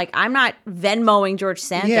campaign, like I'm not Venmoing George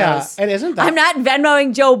Santos. Yeah, and isn't that? I'm not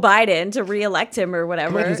Venmoing Joe Biden to reelect him or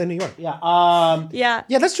whatever. Come on, he's in New York. Yeah.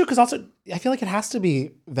 Yeah, that's true. Because also, I feel like it has to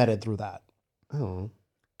be vetted through that. Oh.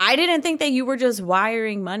 I didn't think that you were just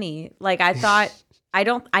wiring money. Like I thought. I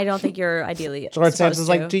don't think you're ideally George Santos is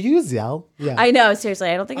like, do you Zelle? Yeah. I know, seriously.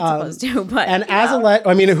 I don't think it's supposed to, but and as alleged,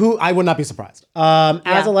 I mean, I would not be surprised.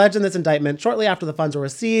 As alleged in this indictment, shortly after the funds were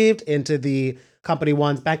received into the Company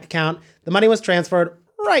One's bank account, the money was transferred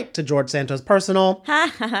right to George Santos' personal.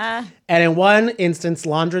 And in one instance,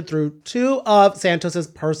 laundered through two of Santos's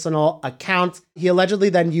personal accounts. He allegedly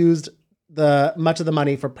then used much of the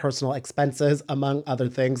money for personal expenses, among other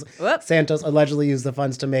things. Whoop. Santos allegedly used the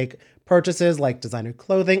funds to make purchases like designer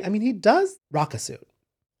clothing. I mean, he does rock a suit.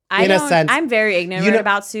 I'm very ignorant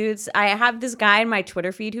about suits. I have this guy in my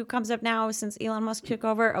Twitter feed who comes up now since Elon Musk took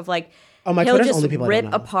over of like, my he'll Twitter's just only people I don't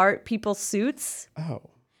rip know. apart people's suits. Oh.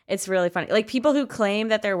 It's really funny. Like people who claim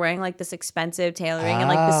that they're wearing like this expensive tailoring and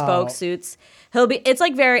like bespoke suits. It's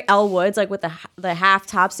like very Elle Woods, like with the half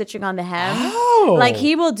top stitching on the hem. Oh. Like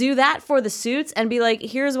he will do that for the suits and be like,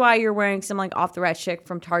 here's why you're wearing some like off the rack chick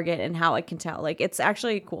from Target and how I can tell. Like it's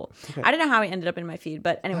actually cool. Okay. I don't know how he ended up in my feed,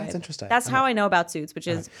 but anyway, that's interesting. That's how I know about suits, which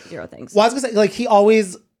is zero things. Well, I was gonna say, like he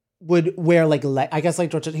always would wear like I guess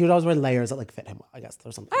like George, he would always wear layers that like fit him well. I guess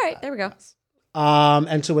or something. All right, there we go.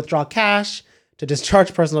 And to withdraw cash, to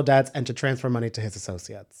discharge personal debts, and to transfer money to his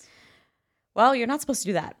associates. Well, you're not supposed to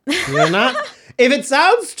do that. You're not. If it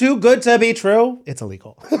sounds too good to be true, it's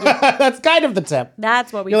illegal. That's kind of the tip.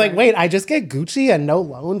 That's what we. You're like, wait, I just get Gucci and no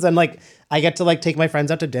loans, and like I get to like take my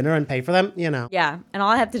friends out to dinner and pay for them. You know. Yeah, and all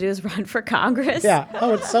I have to do is run for Congress. Yeah.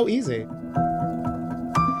 Oh, it's so easy.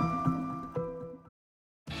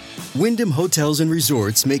 Wyndham Hotels and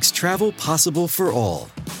Resorts makes travel possible for all.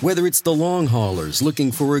 Whether it's the long haulers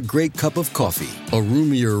looking for a great cup of coffee, a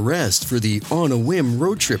roomier rest for the on-a-whim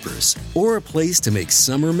road trippers, or a place to make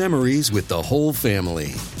summer memories with the whole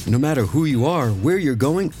family. No matter who you are, where you're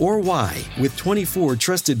going, or why, with 24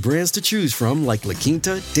 trusted brands to choose from like La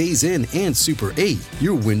Quinta, Days Inn, and Super 8,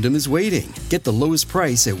 your Wyndham is waiting. Get the lowest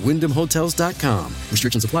price at WyndhamHotels.com.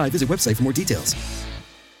 Restrictions apply. Visit website for more details.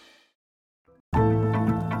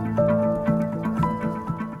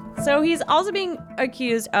 So he's also being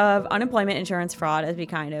accused of unemployment insurance fraud, as we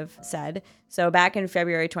kind of said. So back in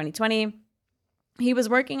February 2020, he was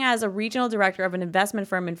working as a regional director of an investment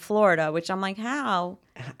firm in Florida, which I'm like, how?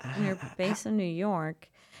 When you're based in New York.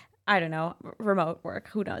 I don't know. Remote work.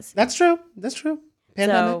 Who knows? That's true.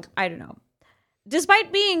 Pandemic. So I don't know.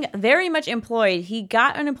 Despite being very much employed, he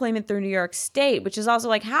got unemployment through New York State, which is also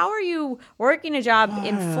like, how are you working a job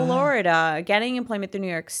in Florida, getting employment through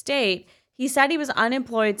New York State? He said he was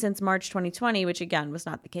unemployed since March 2020, which again was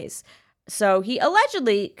not the case. So he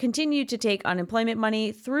allegedly continued to take unemployment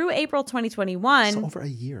money through April 2021. So over a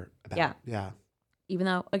year. Yeah. Even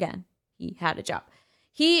though, again, he had a job.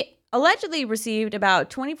 He allegedly received about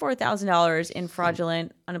 $24,000 in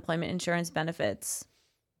fraudulent unemployment insurance benefits,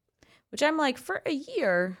 which I'm like, for a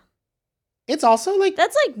year. It's also like...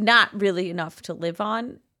 That's like not really enough to live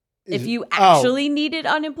on if you actually needed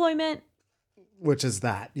unemployment. Which is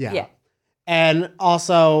that, yeah. And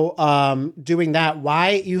also doing that,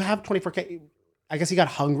 why you have 24K? I guess he got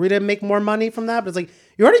hungry to make more money from that. But it's like,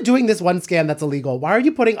 you're already doing this one scam that's illegal. Why are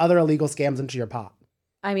you putting other illegal scams into your pot?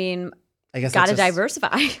 I mean, I guess gotta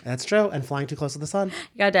diversify. That's true. And flying too close to the sun.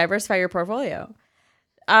 You gotta diversify your portfolio.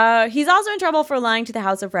 He's also in trouble for lying to the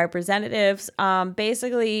House of Representatives.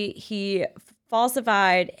 Basically, he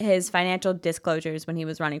falsified his financial disclosures when he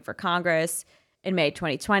was running for Congress in May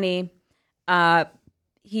 2020.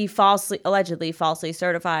 He allegedly falsely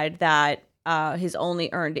certified that his only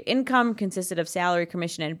earned income consisted of salary,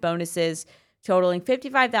 commission, and bonuses totaling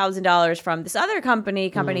 $55,000 from this other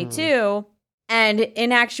company 2. And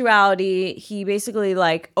in actuality, he basically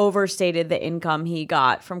like overstated the income he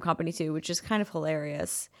got from company 2, which is kind of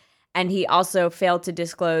hilarious. And he also failed to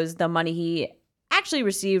disclose the money he actually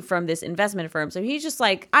received from this investment firm. So he's just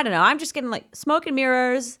like, I don't know, I'm just getting like smoke and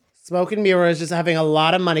mirrors. Smoke and mirrors, just having a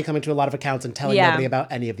lot of money coming to a lot of accounts and telling nobody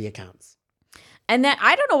about any of the accounts. And then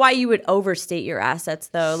I don't know why you would overstate your assets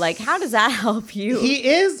though. Like, how does that help you? He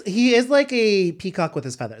is like a peacock with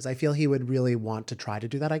his feathers. I feel he would really want to try to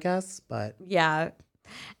do that, I guess. But yeah.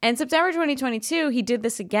 And September 2022, he did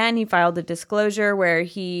this again. He filed a disclosure where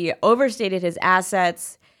he overstated his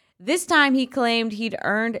assets. This time he claimed he'd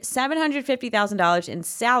earned $750,000 in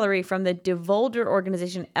salary from the DeVolder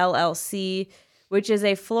Organization LLC, which is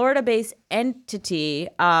a Florida-based entity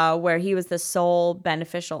where he was the sole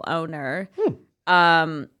beneficial owner.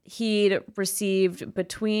 He'd received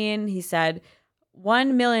between, he said,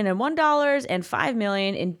 $1,001 and $5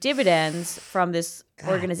 million in dividends from this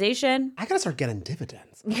organization. I gotta start getting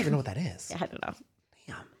dividends. I don't even know what that is. Yeah, I don't know.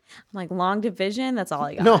 Damn. I'm like, long division? That's all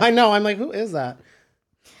I got. No, I know. I'm like, who is that?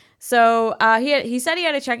 So he said he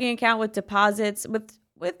had a checking account with deposits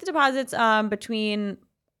between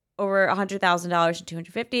over $100,000 and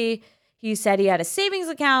 $250,000. He said he had a savings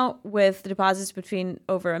account with deposits between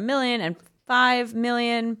over $1 million and $5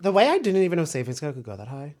 million. The way I didn't even know savings account could go that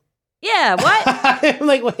high. Yeah, what? I'm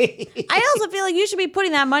like, wait. I also feel like you should be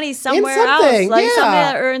putting that money somewhere else. something, Like yeah. something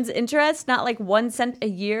that earns interest, not like 1 cent a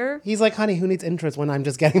year. He's like, honey, who needs interest when I'm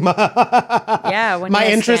just getting my When my he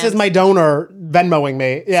has interest is scams. my donor Venmoing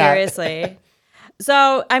me. Yeah. Seriously.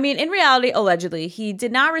 So, I mean, in reality, allegedly, he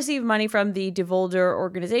did not receive money from the Devolder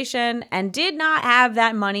organization and did not have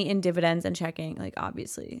that money in dividends and checking, like,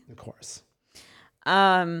 obviously. Of course.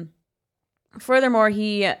 Furthermore,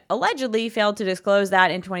 he allegedly failed to disclose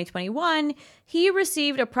that in 2021, he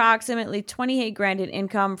received approximately 28 grand in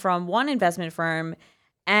income from one investment firm.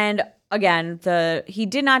 And again, he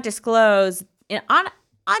did not disclose on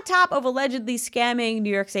top of allegedly scamming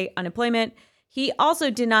New York State unemployment. He also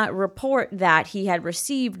did not report that he had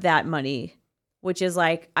received that money, which is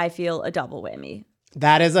like, I feel, a double whammy.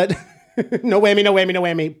 That is a no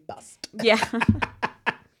whammy, bust. Yeah.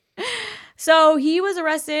 So he was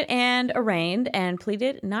arrested and arraigned and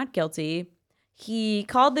pleaded not guilty. He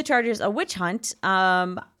called the charges a witch hunt.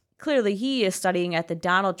 Clearly, he is studying at the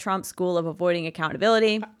Donald Trump School of Avoiding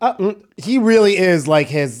Accountability. He really is like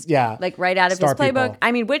his, like right out of his star playbook. people.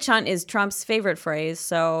 I mean, witch hunt is Trump's favorite phrase.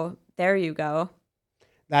 So there you go.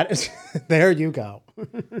 That is, there you go.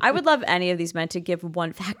 I would love any of these men to give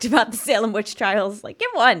one fact about the Salem witch trials. Like, give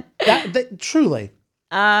one. Truly.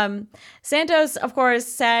 Santos, of course,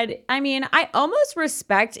 said, I mean, I almost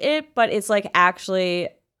respect it, but it's like actually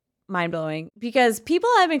mind-blowing because people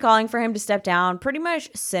have been calling for him to step down pretty much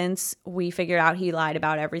since we figured out he lied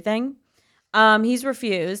about everything. He's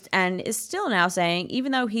refused and is still now saying,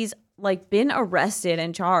 even though he's like been arrested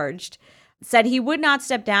and charged, said he would not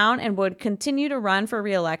step down and would continue to run for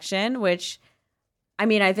re-election, which I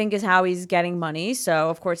mean, I think is how he's getting money. So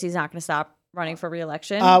of course he's not going to stop running for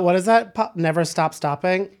re-election. What is that? Never stop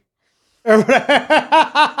stopping?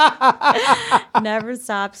 Never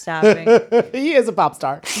stop stopping. He is a pop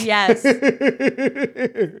star. Yes.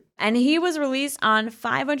 And he was released on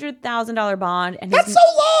 $500,000 bond. And That's so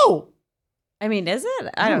low. I mean, is it?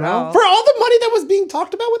 I don't know. For all the money that was being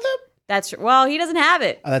talked about with him? That's true. Well, he doesn't have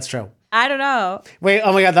it. Oh, that's true. I don't know. Wait,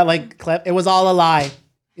 oh my God, that like clip. It was all a lie.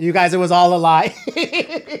 You guys, it was all a lie.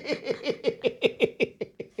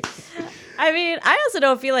 I mean, I also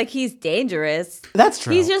don't feel like he's dangerous. That's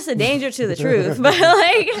true. He's just a danger to the truth. But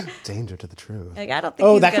like, danger to the truth. Like I don't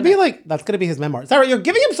think. That could be like that's gonna be his memoir. Sarah, you're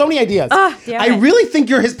giving him so many ideas. Damn I it. really think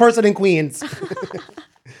you're his person in Queens.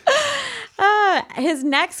 His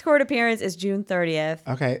next court appearance is June 30th.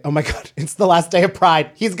 Okay. Oh my God, it's the last day of Pride.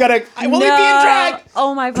 He's gonna. Will he be in drag?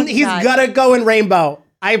 Oh my God. He's gonna go in rainbow.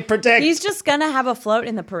 I predict. He's just gonna have a float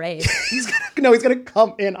in the parade. He's gonna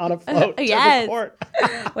come in on a float. Yes. To the court.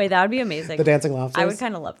 Wait, that would be amazing. The dancing lobsters. I would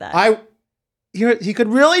kind of love that. He could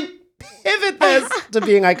really pivot this to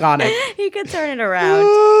being iconic. He could turn it around.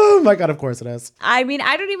 Oh my God, of course it is. I mean,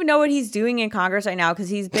 I don't even know what he's doing in Congress right now because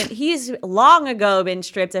he's long ago been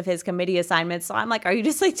stripped of his committee assignments. So I'm like, are you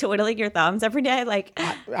just like twiddling your thumbs every day? Like,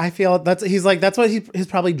 I feel that's what his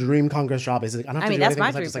probably dream Congress job is. He's like, I don't have to do that's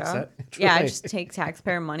anything my besides dream just, job. sit. Yeah, I Truly. just take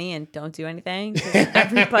taxpayer money and don't do anything. 'Cause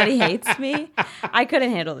everybody hates me. I couldn't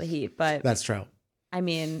handle the heat, but That's true. I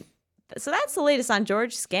mean, so that's the latest on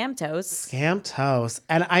George SCAMtos. SCAMtos.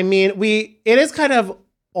 And I mean, it is kind of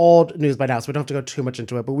old news by now, so we don't have to go too much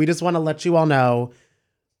into it, but we just want to let you all know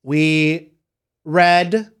we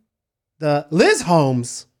read the Liz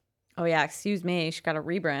Holmes Oh yeah, excuse me. She got a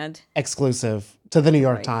rebrand. exclusive to the New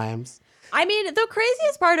York Right. Times. I mean, the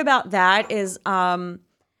craziest part about that is I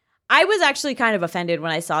was actually kind of offended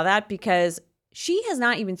when I saw that because she has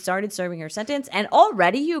not even started serving her sentence. And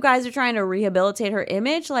already you guys are trying to rehabilitate her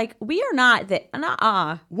image. Like, we are not that.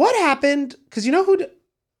 What happened? Because you know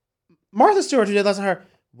Martha Stewart, who did less than her,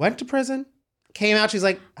 went to prison, came out, she's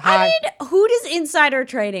like, hi. I mean, who does insider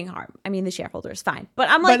trading harm? I mean, the shareholders, fine. But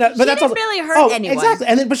I'm like, But she that's didn't also- really hurt anyone.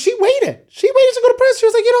 Exactly. But she waited. She waited to go to prison. She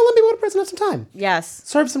was like, let me go to prison, have some time. Yes.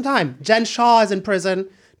 Serve some time. Jen Shaw is in prison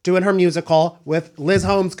doing her musical with Liz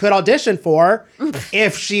Holmes could audition for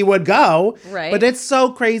if she would go. Right. But it's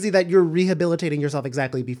so crazy that you're rehabilitating yourself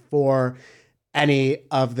exactly before any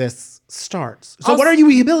of this starts. So what are you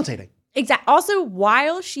rehabilitating? Exactly. Also,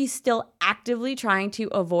 while she's still actively trying to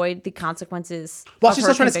avoid the consequences Well, of she's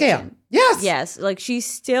her still trying to conviction. scam. Yes. Yes. Like, she's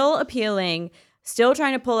still appealing, still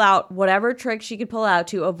trying to pull out whatever trick she could pull out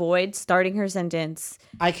to avoid starting her sentence.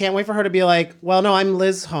 I can't wait for her to be like, well, no, I'm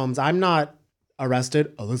Liz Holmes. I'm not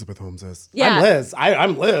arrested. Elizabeth Holmes is. Yeah. I'm Liz.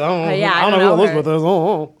 I'm Liz. I don't know know who her. Elizabeth is.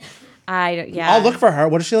 Oh. Yeah. I'll look for her.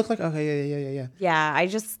 What does she look like? Okay, yeah. Yeah.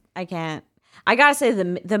 I can't. I gotta say,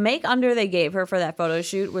 the make under they gave her for that photo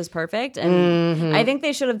shoot was perfect. And I think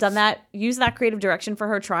they should have done that, used that creative direction for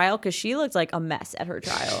her trial, because she looked like a mess at her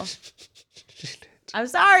trial. I'm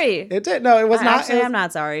sorry. It did. No, it was not. Actually, I'm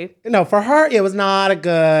not sorry. No, for her, it was not a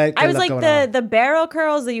good. I was like the the barrel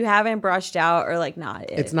curls that you haven't brushed out are like not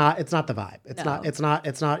it. It's not the vibe. No.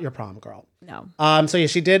 It's not your prom girl. No. So yeah,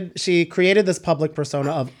 she created this public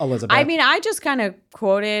persona of Elizabeth. I mean, I just kind of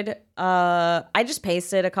quoted. I just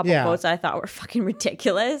pasted a couple quotes that I thought were fucking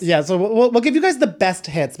ridiculous. Yeah. So we'll give you guys the best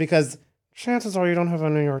hits because chances are you don't have a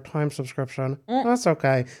New York Times subscription. That's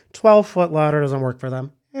okay. 12-foot ladder doesn't work for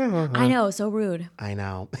them. I know, so rude. I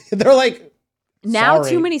know. They're like, now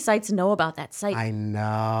sorry. too many sites know about that site. I know.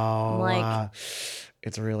 I'm like,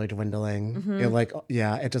 it's really dwindling. Mm-hmm. It like,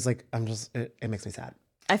 yeah, it just like, it makes me sad.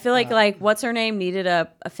 I feel like what's her name needed a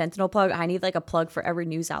fentanyl plug. I need like a plug for every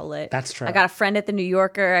news outlet. That's true. I got a friend at the New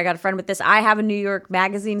Yorker. I got a friend with this. I have a New York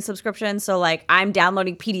Magazine subscription, so like I'm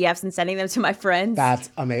downloading PDFs and sending them to my friends. That's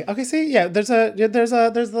amazing. Okay, see, yeah, there's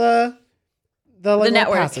the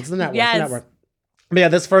network. Passage, the network. Yes. The network. But yeah,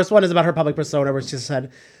 this first one is about her public persona, where she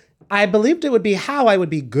said, I believed it would be how I would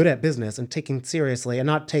be good at business and taken seriously and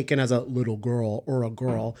not taken as a little girl or a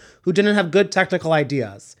girl who didn't have good technical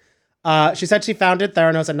ideas. She said she founded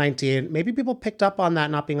Theranos at 19. Maybe people picked up on that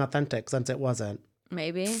not being authentic since it wasn't.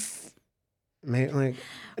 Maybe.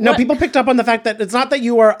 No, people picked up on the fact that it's not that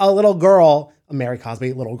you were a little girl, a Mary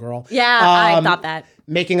Cosby little girl. Yeah, I thought that.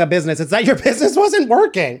 Making a business. It's that your business wasn't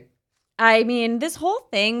working. I mean, this whole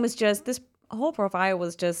thing was just, this whole profile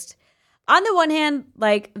was just, on the one hand,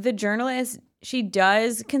 like the journalist, she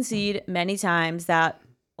does concede many times that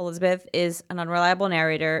Elizabeth is an unreliable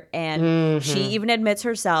narrator, and she even admits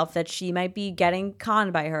herself that she might be getting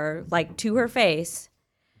conned by her, like to her face.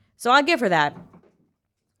 So I'll give her that.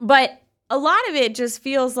 But a lot of it just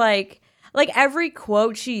feels like every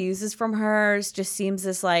quote she uses from hers just seems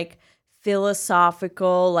this like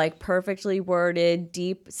philosophical, like perfectly worded,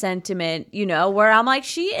 deep sentiment, you know, where I'm like,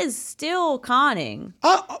 she is still conning.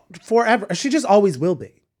 Forever. She just always will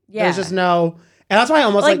be. Yeah. There's just no... And that's why I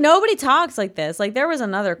almost like nobody talks like this. Like there was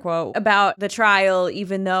another quote about the trial,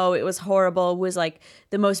 even though it was horrible, was like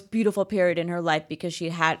the most beautiful period in her life because she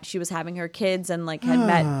was having her kids and like had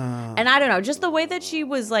met. And I don't know, just the way that she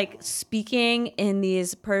was like speaking in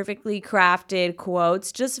these perfectly crafted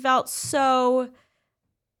quotes just felt so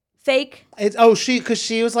fake. Because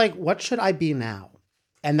she was like, what should I be now?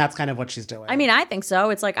 And that's kind of what she's doing. I mean, I think so.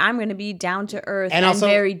 It's like, I'm going to be down to earth and also,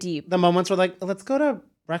 very deep. The moments were like, let's go to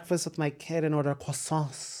breakfast with my kid and order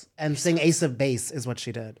croissants and sing Ace of Base is what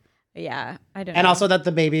she did. Yeah, I don't know. And also that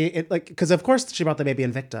the baby, because of course she brought the baby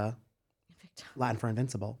Invicta. Latin for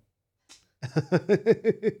invincible.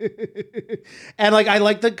 And like, I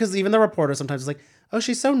like that because even the reporter sometimes is like, oh,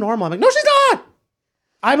 she's so normal. I'm like, no, she's not.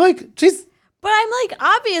 I'm like, she's. But I'm like,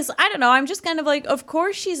 obvious. I don't know. I'm just kind of like, of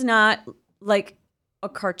course she's not like a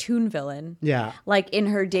cartoon villain. Yeah. Like in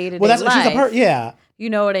her day-to-day life. She's yeah. You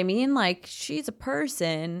know what I mean? Like she's a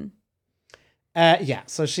person. Yeah.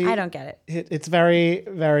 So I don't get it. It's very,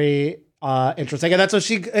 very interesting. And that's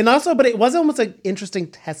what but it was almost an interesting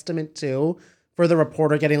testament too for the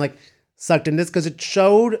reporter getting like sucked in this because it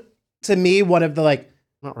showed to me one of the like,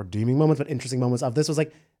 not redeeming moments, but interesting moments of this was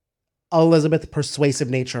like Elizabeth's persuasive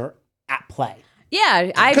nature at play.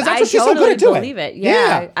 Yeah, I totally believe it.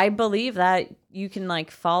 Yeah, I believe that you can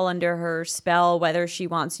like fall under her spell, whether she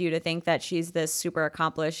wants you to think that she's this super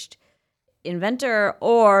accomplished inventor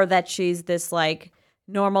or that she's this like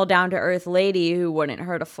normal down to earth lady who wouldn't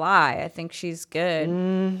hurt a fly. I think she's good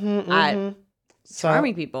at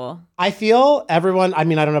charming people. I feel everyone, I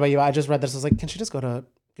mean, I don't know about you. I just read this. I was like, can she just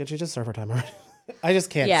serve her time already? I just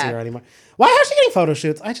can't see her anymore. Why is she getting photo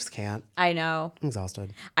shoots? I just can't. I know. I'm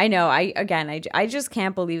exhausted. I know. I just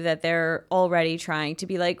can't believe that they're already trying to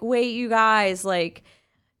be like, wait, you guys, like,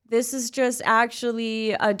 this is just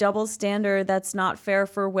actually a double standard that's not fair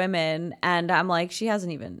for women. And I'm like, she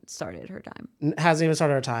hasn't even started her time. Because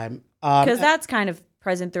that's kind of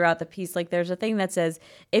present throughout the piece. Like there's a thing that says,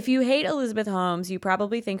 if you hate Elizabeth Holmes, you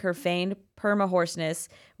probably think her feigned perma-horseness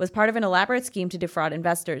was part of an elaborate scheme to defraud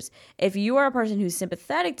investors. If you are a person who's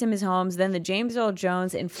sympathetic to Ms. Holmes, then the James Earl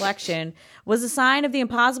Jones inflection was a sign of the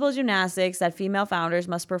impossible gymnastics that female founders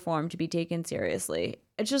must perform to be taken seriously.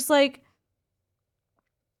 It's just like...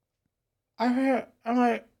 I'm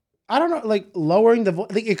like, I don't know, like lowering the voice,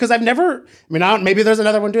 because I've never, maybe there's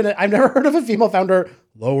another one doing it. I've never heard of a female founder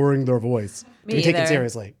lowering their voice to be taken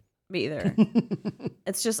seriously. Me either.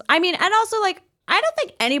 It's just, and also like, I don't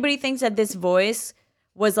think anybody thinks that this voice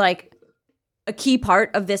was like a key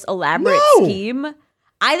part of this elaborate scheme.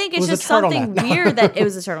 I think it's just something weird that it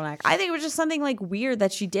was a turtleneck. I think it was just something like weird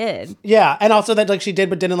that she did. Yeah. And also that like she did,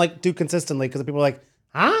 but didn't like do consistently because people were like,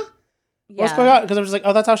 huh? Yeah. What's going on? Because I was just like,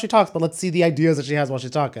 oh, that's how she talks, but let's see the ideas that she has while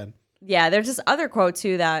she's talking. Yeah, there's this other quote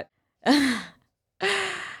too that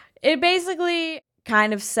It basically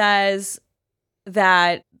kind of says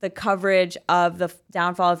that the coverage of the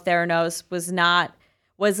downfall of Theranos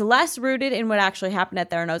was less rooted in what actually happened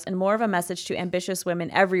at Theranos and more of a message to ambitious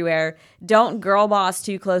women everywhere. Don't girl boss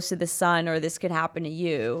too close to the sun or this could happen to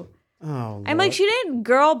you. Oh, I'm like, she didn't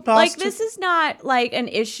girl boss like this is not like an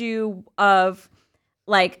issue of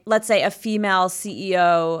like, let's say a female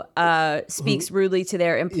CEO speaks rudely to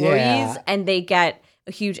their employees and they get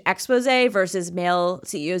a huge expose versus male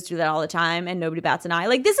CEOs do that all the time and nobody bats an eye.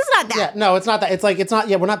 Like, this is not that. Yeah, no, it's not that. It's like, it's not,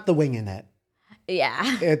 we're not the wing in it.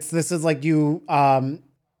 Yeah. This is like you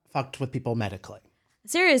fucked with people medically.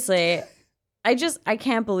 Seriously. I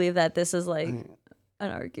can't believe that this is like an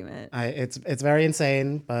argument. It's very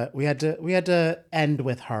insane, but we had to end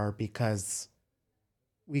with her because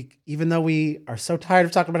even though we are so tired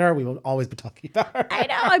of talking about her, we will always be talking about her. I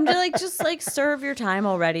know. I'm just like serve your time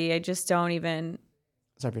already. I just don't even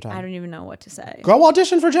serve your time. I don't even know what to say. Go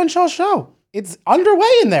audition for Jen Shah's show. It's underway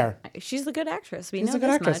in there. She's a good actress. She's a good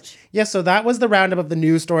actress. Yeah, so that was the roundup of the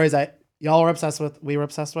news stories that y'all were obsessed with, we were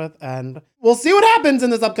obsessed with, and we'll see what happens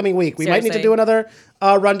in this upcoming week. We might need to do another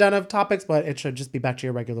rundown of topics, but it should just be back to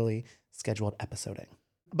your regularly scheduled episoding.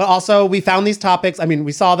 But also, we found these topics. I mean,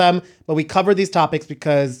 we saw them, but we covered these topics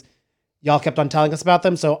because y'all kept on telling us about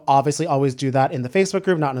them. So obviously, always do that in the Facebook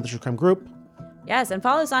group, Not Another True Crime group. Yes, and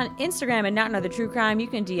follow us on Instagram at Not Another True Crime. You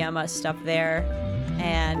can DM us stuff there.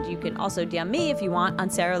 And you can also DM me if you want on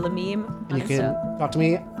Sarah Lamim. And you can talk to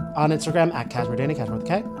me on Instagram at CashmerDanny, Cashmer with a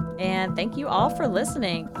K. And thank you all for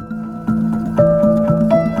listening.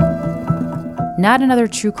 Not Another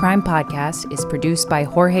True Crime Podcast is produced by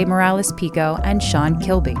Jorge Morales Pico and Sean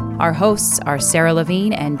Kilby. Our hosts are Sarah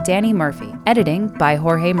Levine and Danny Murphy. Editing by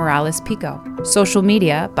Jorge Morales Pico. Social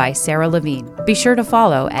media by Sarah Levine. Be sure to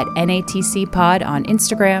follow at NATC Pod on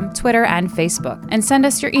Instagram, Twitter, and Facebook. And send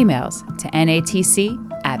us your emails to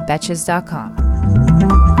natc@betches.com.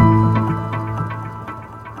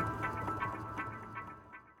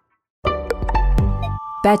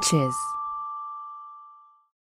 Betches.